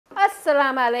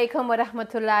Assalamu alaikum wa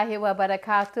rahmatullahi wa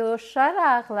barakatuh.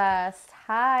 Sharaghlast.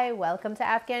 Hi, welcome to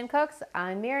Afghan Cooks.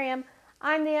 I'm Miriam.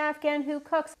 I'm the Afghan who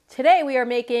cooks. Today we are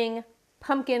making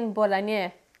pumpkin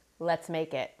bolani. Let's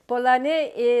make it.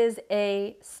 Bolani is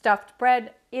a stuffed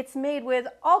bread. It's made with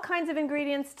all kinds of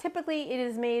ingredients. Typically it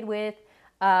is made with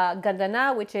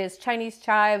gandana, which is Chinese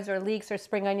chives or leeks or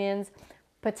spring onions,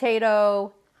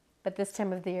 potato, but this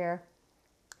time of the year,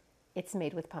 it's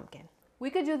made with pumpkin.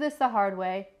 We could do this the hard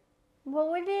way.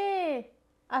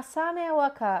 I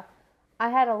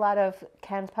had a lot of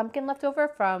canned pumpkin left over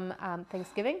from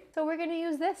Thanksgiving, so we're gonna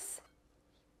use this.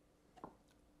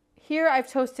 Here I've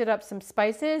toasted up some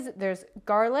spices. There's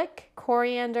garlic,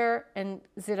 coriander, and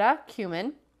zira,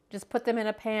 cumin. Just put them in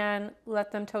a pan,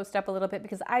 let them toast up a little bit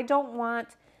because I don't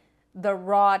want the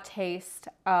raw taste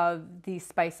of these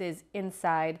spices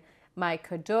inside my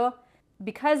kadoo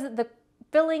because the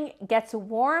filling gets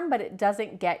warm, but it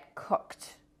doesn't get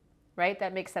cooked, right?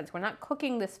 That makes sense. We're not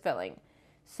cooking this filling.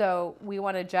 So we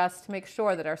want to just make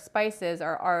sure that our spices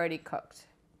are already cooked.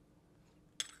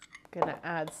 I'm gonna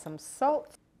add some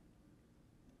salt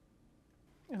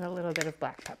and a little bit of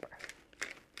black pepper.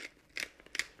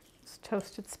 These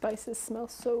toasted spices smell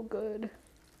so good.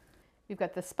 You've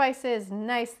got the spices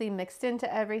nicely mixed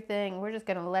into everything. We're just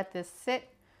gonna let this sit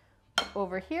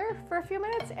over here for a few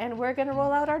minutes and we're gonna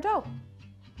roll out our dough.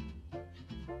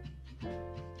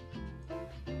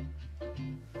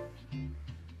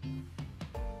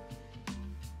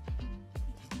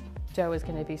 Dough is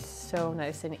going to be so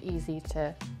nice and easy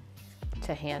to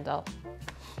handle.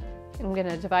 I'm going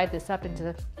to divide this up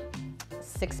into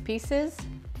 6 pieces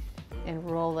and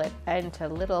roll it into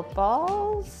little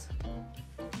balls.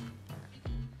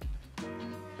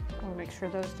 I'll make sure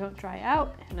those don't dry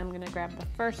out, and I'm going to grab the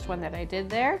first one that I did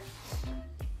there.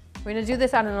 We're going to do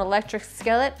this on an electric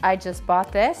skillet. I just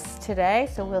bought this today,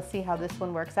 so we'll see how this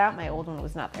one works out. My old one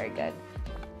was not very good.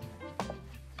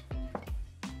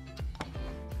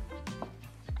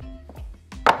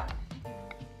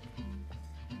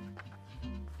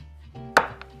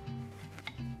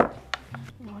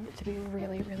 To be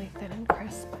really, really thin and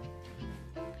crisp.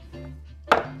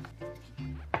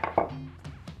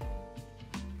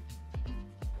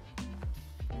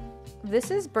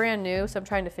 This is brand new, so I'm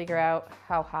trying to figure out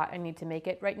how hot I need to make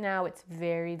it. Right now, it's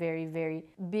very, very, very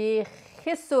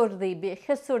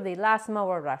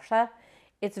lasma.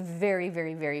 It's very,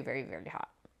 very, very, very, very hot.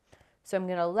 So I'm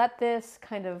gonna let this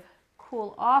kind of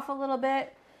cool off a little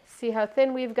bit. See how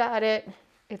thin we've got it.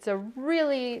 It's a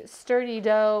really sturdy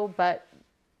dough, but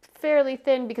fairly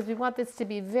thin because we want this to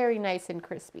be very nice and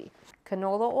crispy.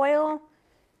 Canola oil,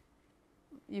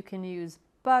 you can use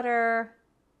butter,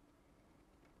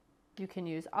 you can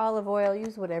use olive oil,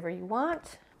 use whatever you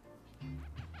want.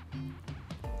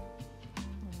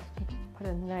 Put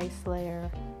a nice layer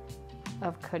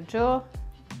of kadoo.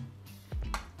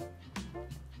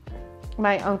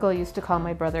 My uncle used to call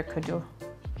my brother Kadoo.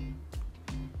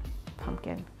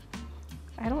 Pumpkin.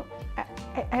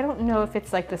 I don't know if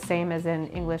it's like the same as in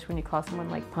English when you call someone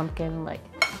like pumpkin, like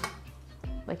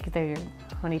they're your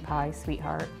honey pie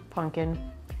sweetheart, pumpkin.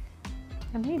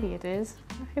 And maybe it is.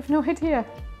 I have no idea.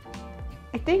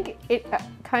 I think it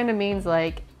kind of means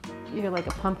like you're like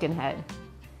a pumpkin head.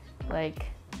 Like,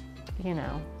 you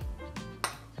know,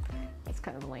 that's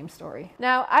kind of a lame story.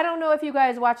 Now, I don't know if you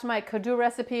guys watched my kadoo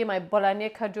recipe, my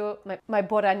Bolani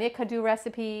Kadoo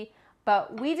recipe.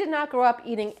 But we did not grow up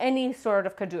eating any sort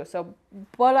of kadoo. So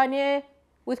bolani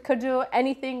with kadoo,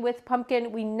 anything with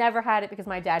pumpkin, we never had it because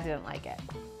my dad didn't like it.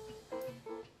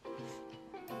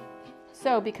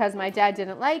 So because my dad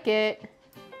didn't like it,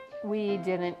 we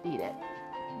didn't eat it.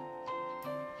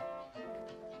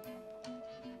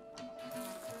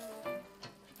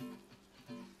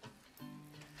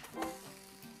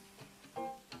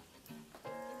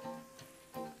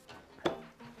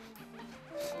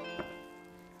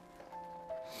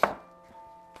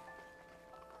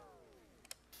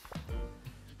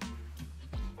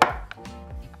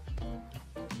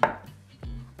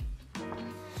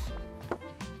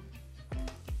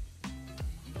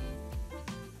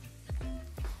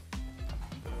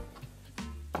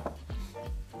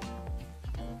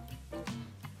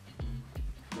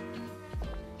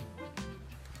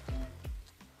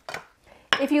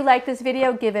 If you like this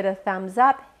video, give it a thumbs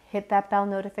up, hit that bell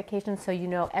notification so you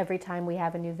know every time we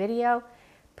have a new video.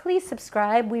 Please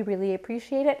subscribe, we really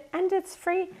appreciate it, and it's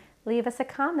free. Leave us a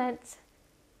comment.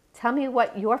 Tell me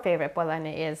what your favorite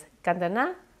bolani is,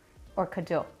 gandana or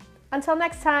kadoo. Until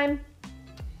next time.